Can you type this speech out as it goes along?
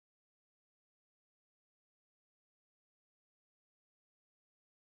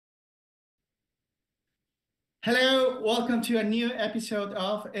Hello, welcome to a new episode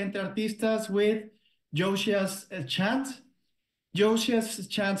of Entre Artistas with Josias Tschanz. Josias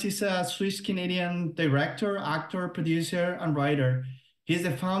Tschanz is a Swiss-Canadian director, actor, producer, and writer. He's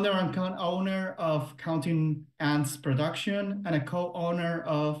the founder and co-owner of Counting Ants Production and a co-owner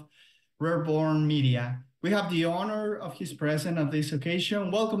of Rareborn Media. We have the honor of his presence on this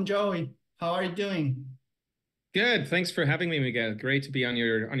occasion. Welcome, Joey. How are you doing? Good. Thanks for having me, Miguel. Great to be on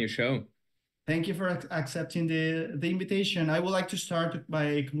your show. Thank you for accepting the invitation. I would like to start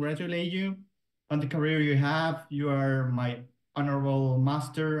by congratulating you on the career you have. You are my honorable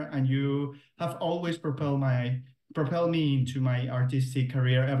master, and you have always propelled me into my artistic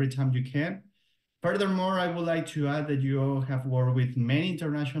career every time you can. Furthermore, I would like to add that you have worked with many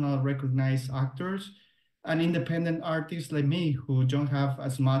international recognized actors and independent artists like me who don't have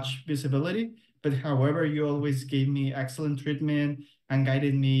as much visibility, but however, you always gave me excellent treatment and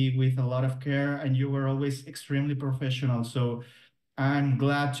guided me with a lot of care, and you were always extremely professional. So I'm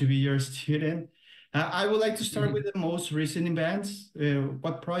glad to be your student. I would like to start with the most recent events.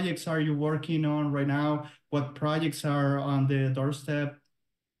 What projects are you working on right now? What projects are on the doorstep?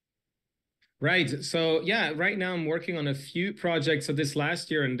 Right. So yeah, right now I'm working on a few projects. So this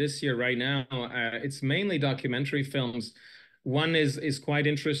last year and this year right now, it's mainly documentary films. One is quite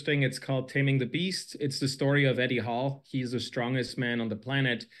interesting. It's called Taming the Beast. It's the story of Eddie Hall. He's the strongest man on the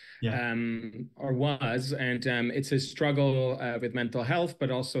planet, Yeah. or was, and it's his struggle with mental health,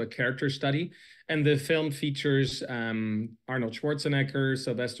 but also a character study. And the film features Arnold Schwarzenegger,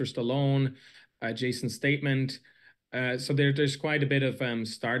 Sylvester Stallone, Jason Statham. So there's quite a bit of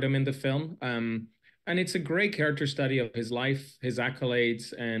stardom in the film. And it's a great character study of his life, his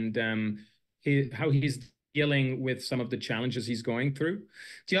accolades, and how he's dealing with some of the challenges he's going through.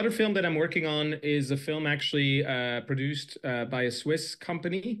 The other film that I'm working on is a film actually produced by a Swiss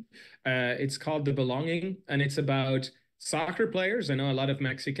company. It's called The Belonging, and it's about soccer players. I know a lot of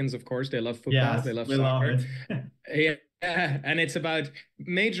Mexicans, of course, they love football, they Yes, love we love soccer. it. Yeah, and it's about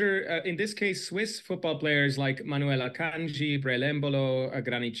major, in this case, Swiss football players like Manuel Akanji, Brelembolo,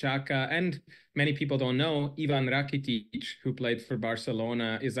 Granit Xhaka, and many people don't know, Ivan Rakitic, who played for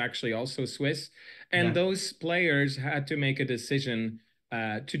Barcelona, is actually also Swiss. And Yeah. those players had to make a decision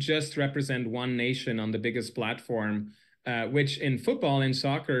to just represent one nation on the biggest platform, which in football and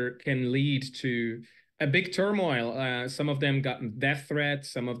soccer can lead to a big turmoil. Some of them got death threats.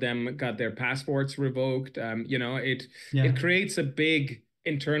 Some of them got their passports revoked. It Yeah. creates a big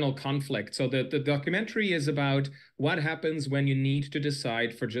internal conflict. So the documentary is about what happens when you need to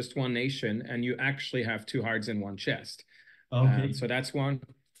decide for just one nation and you actually have two hearts in one chest. Okay. So that's one.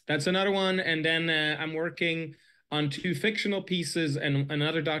 That's another one. And then I'm working on two fictional pieces and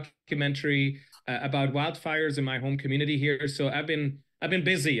another documentary about wildfires in my home community here. So I've been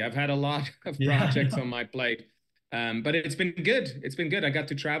busy. I've had a lot of Yeah, I projects know. on my plate. But it's been good. It's been good. I got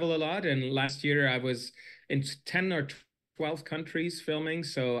to travel a lot. And last year I was in 10 or 12 countries filming.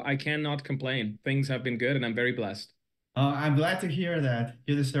 So I cannot complain. Things have been good and I'm very blessed. I'm glad to hear that.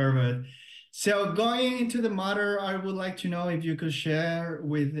 You deserve it. So going into the matter, I would like to know if you could share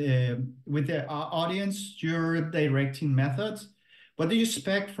with the audience your directing methods. What do you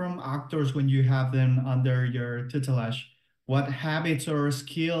expect from actors when you have them under your tutelage? What habits or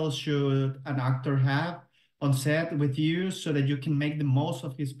skills should an actor have on set with you so that you can make the most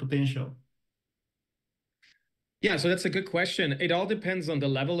of his potential? Yeah, so that's a good question. It all depends on the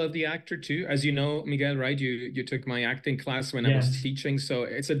level of the actor too. As you know, Miguel, right? You took my acting class when I was Yes. teaching, so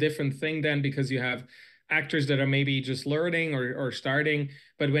it's a different thing then because you have actors that are maybe just learning or starting.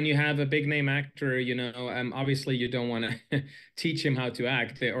 But when you have a big name actor, obviously you don't want to teach him how to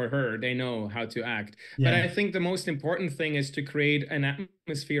act or her. They know how to act. But Yeah. I think the most important thing is to create an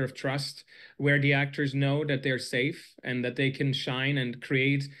atmosphere of trust where the actors know that they're safe and that they can shine and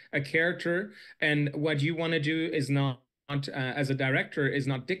create a character, and what you want to do is not as a director is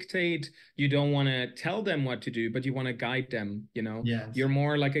not dictate. You don't want to tell them what to do, but you want to guide them. Yes. You're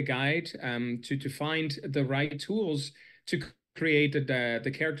more like a guide, to find the right tools to create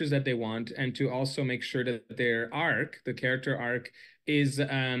the characters that they want, and to also make sure that their arc, the character arc, is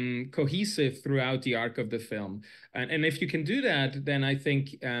cohesive throughout the arc of the film. And if you can do that, then I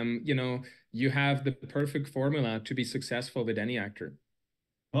think you have the perfect formula to be successful with any actor.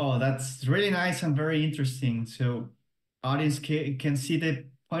 Oh, that's really nice and very interesting. So audience can see the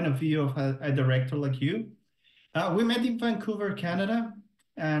point of view of a director like you. We met in Vancouver, Canada,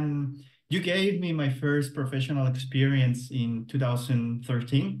 and you gave me my first professional experience in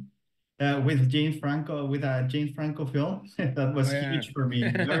 2013 with James Franco, with a James Franco film. That Oh was yeah. huge for me,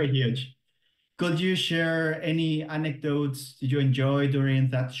 very huge. Could you share any anecdotes did you enjoy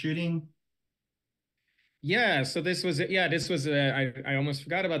during that shooting? Yeah, so I almost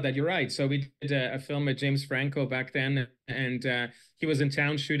forgot about that. You're right. So we did a film with James Franco back then, and he was in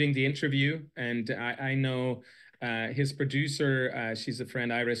town shooting The Interview, and I know his producer. She's a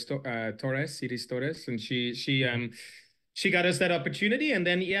friend, Iris Torres, and she got us that opportunity. And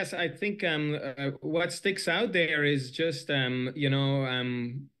then yes, I think what sticks out there is just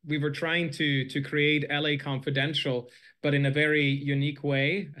we were trying to create LA Confidential, but in a very unique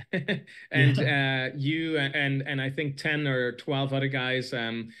way. And Yeah. you and I think 10 or 12 other guys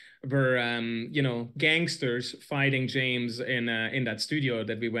were gangsters fighting James in that studio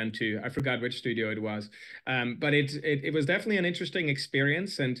that we went to. I forgot which studio it was. But it was definitely an interesting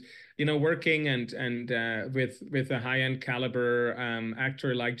experience, and working and with a high-end caliber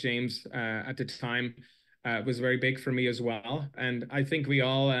actor like James at the time was very big for me as well. And I think we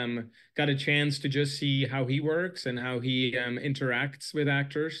all got a chance to just see how he works and how he interacts with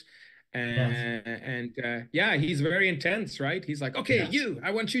actors. Yes. Yeah, he's very intense, right? He's like, okay, Yeah.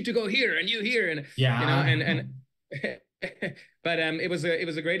 I want you to go here and you here, and Yeah. and but it was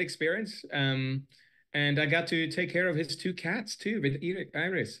a great experience. And I got to take care of his two cats too with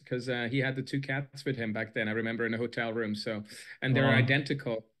Iris, because he had the two cats with him back then. I remember in a hotel room. So, and they're Wow.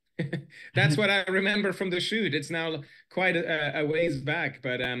 identical. That's what I remember from the shoot. It's now quite a ways back,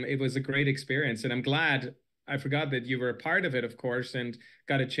 but it was a great experience, and I'm glad. I forgot that you were a part of it, of course, and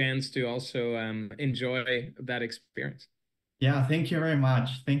got a chance to also enjoy that experience. Yeah, thank you very much.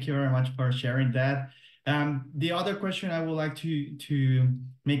 Thank you very much for sharing that. The other question I would like to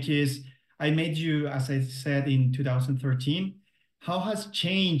make is, I made you, as I said, in 2013. How has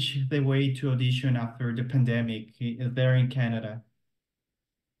changed the way to audition after the pandemic there in Canada?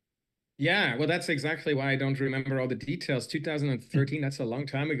 Yeah, well, that's exactly why I don't remember all the details. 2013, that's a long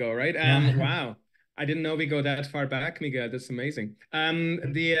time ago, right? Yeah. Wow. I didn't know we go that far back, Miguel. That's amazing. I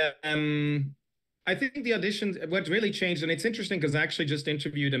think the auditions, what really changed, and it's interesting because I actually just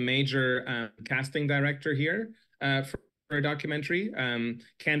interviewed a major casting director here for a documentary,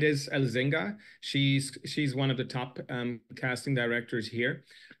 Candice Elzinga. She's one of the top casting directors here,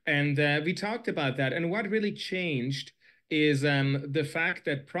 and we talked about that. And what really changed is the fact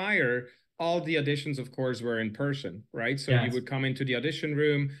that prior, all the auditions, of course, were in person, right? So you Yes. would come into the audition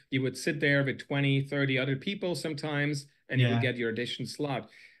room, you would sit there with 20, 30 other people sometimes, and you would Yeah. get your audition slot.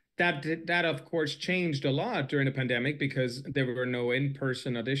 That of course changed a lot during the pandemic because there were no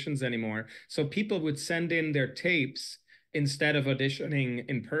in-person auditions anymore. So people would send in their tapes instead of auditioning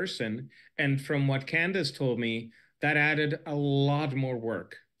in person. And from what Candace told me, that added a lot more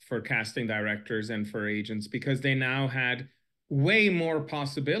work for casting directors and for agents because they now had way more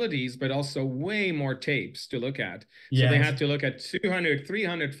possibilities, but also way more tapes to look at. So they Yes. had to look at 200,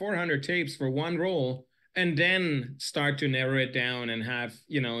 300, 400 tapes for one role and then start to narrow it down and have,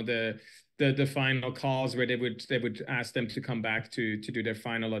 the final calls where they would ask them to come back to do their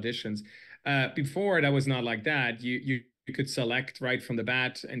final auditions. Before that was not like that. You could select right from the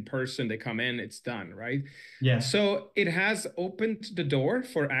bat in person. They come in, it's done, right? Yes. So it has opened the door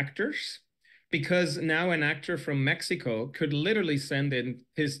for actors because now an actor from Mexico could literally send in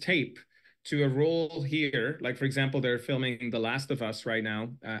his tape to a role here. Like, for example, they're filming The Last of Us right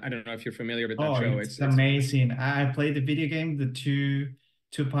now. I don't know if you're familiar with that Oh, show. it's amazing. I played the video game, the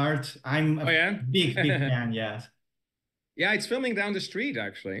two parts. I'm Oh, a yeah. big fan. Yes. Yeah, it's filming down the street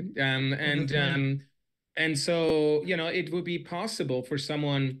actually. Oh, that's great. And so, it would be possible for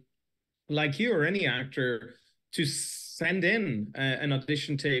someone like you or any actor to send in an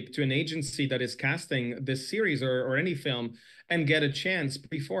audition tape to an agency that is casting this series or any film and get a chance.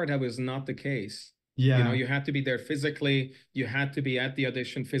 Before that was not the case. Yeah. You had to be there physically, you had to be at the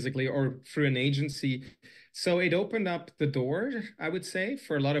audition physically or through an agency. So it opened up the door, I would say,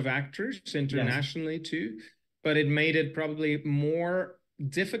 for a lot of actors Yes. internationally too, but it made it probably more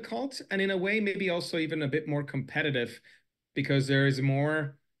difficult and in a way maybe also even a bit more competitive because there's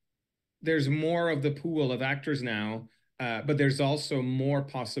more of the pool of actors now, but there's also more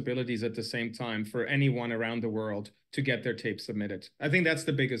possibilities at the same time for anyone around the world to get their tape submitted. I think that's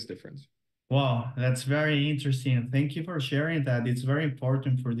the biggest difference. Wow, that's very interesting. Thank you for sharing that. It's very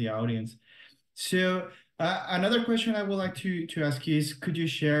important for the audience. So, another question I would like to ask you is, could you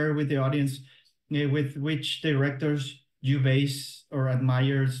share with the audience with which directors you base or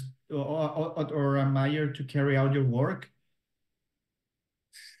admires or admire to carry out your work?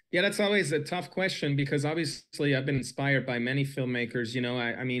 Yeah, that's always a tough question because obviously I've been inspired by many filmmakers.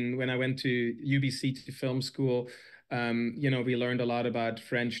 I mean, when I went to UBC to film school, we learned a lot about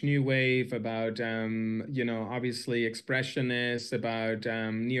French New Wave, about, obviously expressionists, about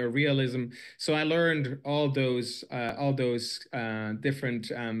neorealism. So I learned all those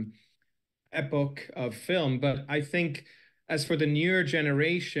different epoch of film. But I think as for the newer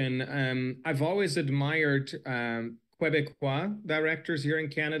generation, I've always admired Quebecois directors here in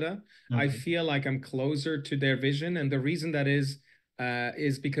Canada. I Okay. feel like I'm closer to their vision, and the reason that is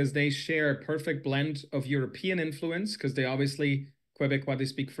because they share a perfect blend of European influence, because they obviously, Quebecois, they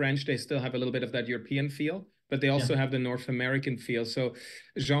speak French, they still have a little bit of that European feel, but they Yeah. also have the North American feel. So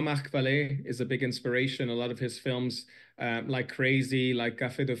Jean-Marc Vallée is a big inspiration. A lot of his films, like Crazy, like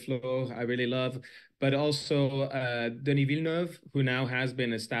Café de Flore, I really love. But also Denis Villeneuve, who now has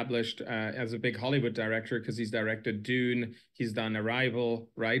been established as a big Hollywood director because he's directed Dune, he's done Arrival,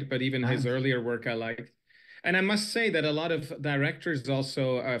 right? But even his Nice. earlier work I like. And I must say that a lot of directors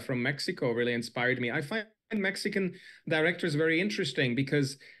also from Mexico really inspired me. I find Mexican directors very interesting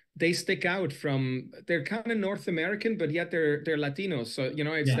because they stick out from, they're kind of North American, but yet they're Latinos. So, you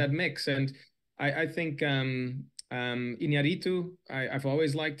know, it's Yeah. that mix. And I think Iñárritu, I've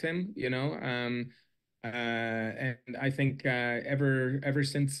always liked him, you know. And I think ever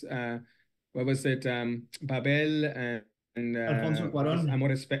since what was it, Babel and Alfonso what was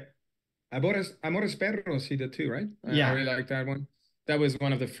Cuarón. Amores Perros, he did too, right? I Yeah. really like that one. That was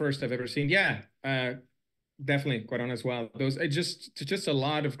one of the first I've ever seen. Yeah, definitely Cuarón as well. Those just a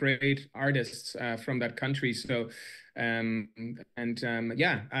lot of great artists from that country. So,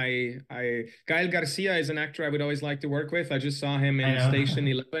 yeah, I Gael Garcia is an actor I would always like to work with. I just saw him I in Station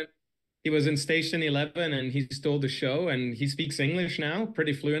know. 11. He was in Station 11 and he stole the show, and he speaks English now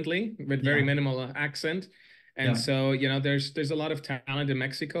pretty fluently with very Yeah. minimal accent. And Yeah. so, you know, there's a lot of talent in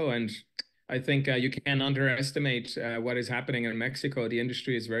Mexico, and I think you can underestimate what is happening in Mexico. The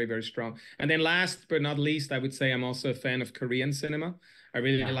industry is very, very strong. And then last but not least, I would say I'm also a fan of Korean cinema. I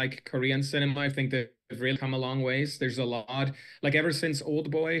really Yeah. like Korean cinema. I think they've really come a long ways. There's a lot, like ever since Old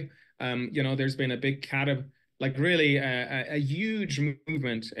Boy, you know, there's been a big like really a huge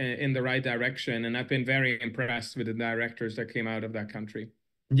movement in the right direction. And I've been very impressed with the directors that came out of that country.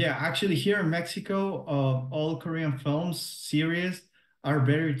 Yeah, actually, here in Mexico, all Korean films series are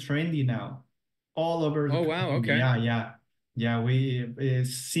very trendy now, all over the Oh, wow. country. Okay. Yeah, yeah, yeah.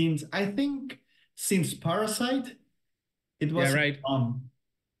 Since I think since Parasite, it Yeah, was right. on.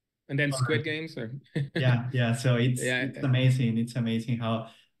 And then Squid Games or Yeah, yeah. So yeah. it's amazing. It's amazing how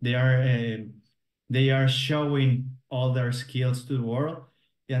they are uh, they are showing all their skills to the world.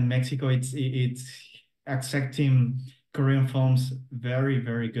 In Mexico, it's accepting Korean films very,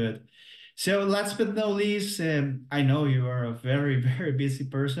 very good. So last but not least, I know you are a very, very busy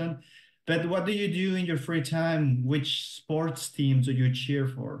person, but what do you do in your free time? Which sports teams do you cheer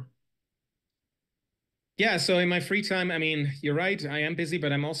for? Yeah, so in my free time, I mean, you're right, I am busy,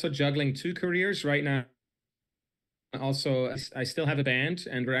 but I'm also juggling two careers right now. Also, I still have a band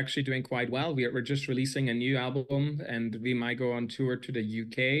and we're actually doing quite well. We're just releasing a new album and we might go on tour to the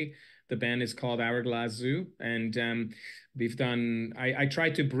UK. The band is called Hourglass Zoo, and we've done, I try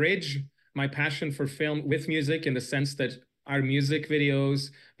to bridge my passion for film with music in the sense that our music videos,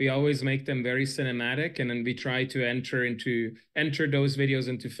 we always make them very cinematic, and then we try to enter those videos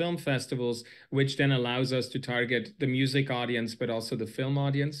into film festivals, which then allows us to target the music audience, but also the film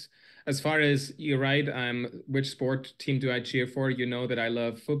audience. As far as you're right, which sport team do I cheer for? You know that I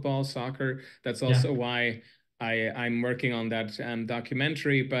love football, soccer. That's Yeah, also why I'm working on that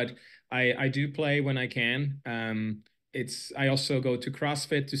documentary. But I do play when I can. I also go to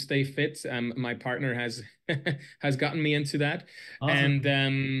CrossFit to stay fit. My partner has has gotten me into that, and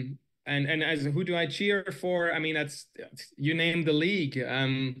awesome. as who do I cheer for? I mean, that's you name the league.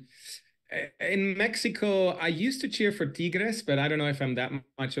 In Mexico, I used to cheer for Tigres, but I don't know if I'm that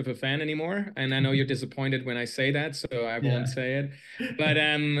much of a fan anymore. And I know you're disappointed when I say that, so I won't Yeah, say it. But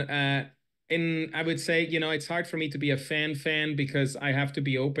I would say, you know, it's hard for me to be a fan because I have to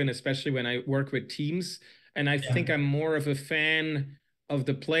be open, especially when I work with teams. And I yeah, think I'm more of a fan of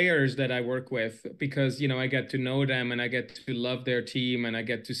the players that I work with because, you know, I get to know them and I get to love their team and I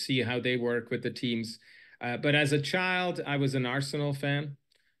get to see how they work with the teams. But as a child, I was an Arsenal fan,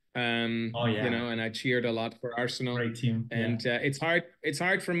 oh you yeah, know, and I cheered a lot for Arsenal. great team. Yeah. And it's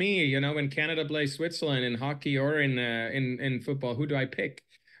hard for me, you know, when Canada plays Switzerland in hockey or in football, who do I pick?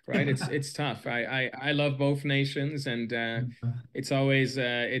 Right? It's tough. I love both nations, and it's always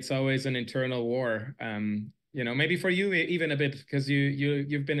an internal war. You know, maybe for you even a bit because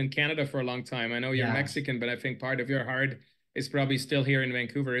you've been in Canada for a long time. I know you're Yes. Mexican, but I think part of your heart is probably still here in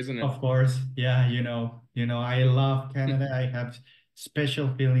Vancouver, isn't it? Of course, yeah, I love Canada. I have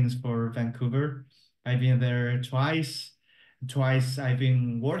special feelings for Vancouver. I've been there twice. Twice I've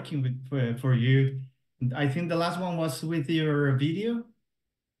been working with for you. I think the last one was with your video,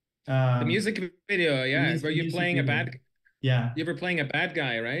 The um, music video, yeah. Were you music playing a video. bad? Yeah. You were playing a bad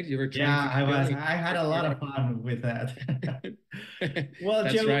guy, right? You were trying Yeah, to I kill was. me. I had a lot of fun with that. Well,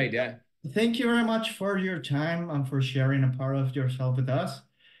 That's Joe, right, yeah. thank you very much for your time and for sharing a part of yourself with us.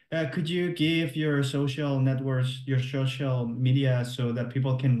 Could you give your social networks, your social media, so that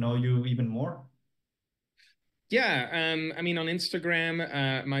people can know you even more? Yeah, I mean on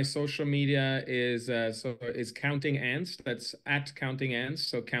Instagram, my social media is counting ants. That's at counting ants.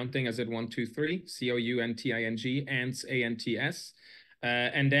 So counting as in 1, 2, 3, COUNTING, ants ANTS.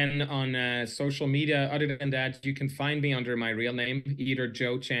 And then on social media, other than that, you can find me under my real name, either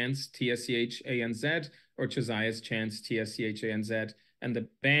Joe Tschanz, TSCHANZ, or Josias Tschanz, TSCHANZ. And the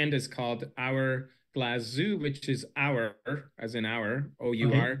band is called Our Glass Zoo, which is our, as in our, Okay.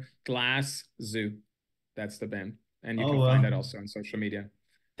 OUR, Glass Zoo. That's the band. And you Oh, can find that well, also on social media.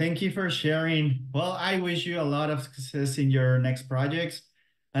 thank you for sharing. Well, I wish you a lot of success in your next projects.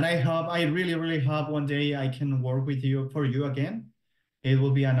 And I really, really hope one day I can work with you for you again. It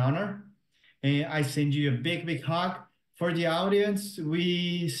will be an honor. And I send you a big, big hug. For the audience,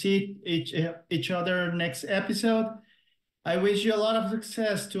 we see each other next episode. I wish you a lot of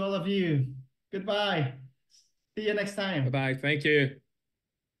success to all of you. Goodbye. See you next time. Bye-bye. Thank you.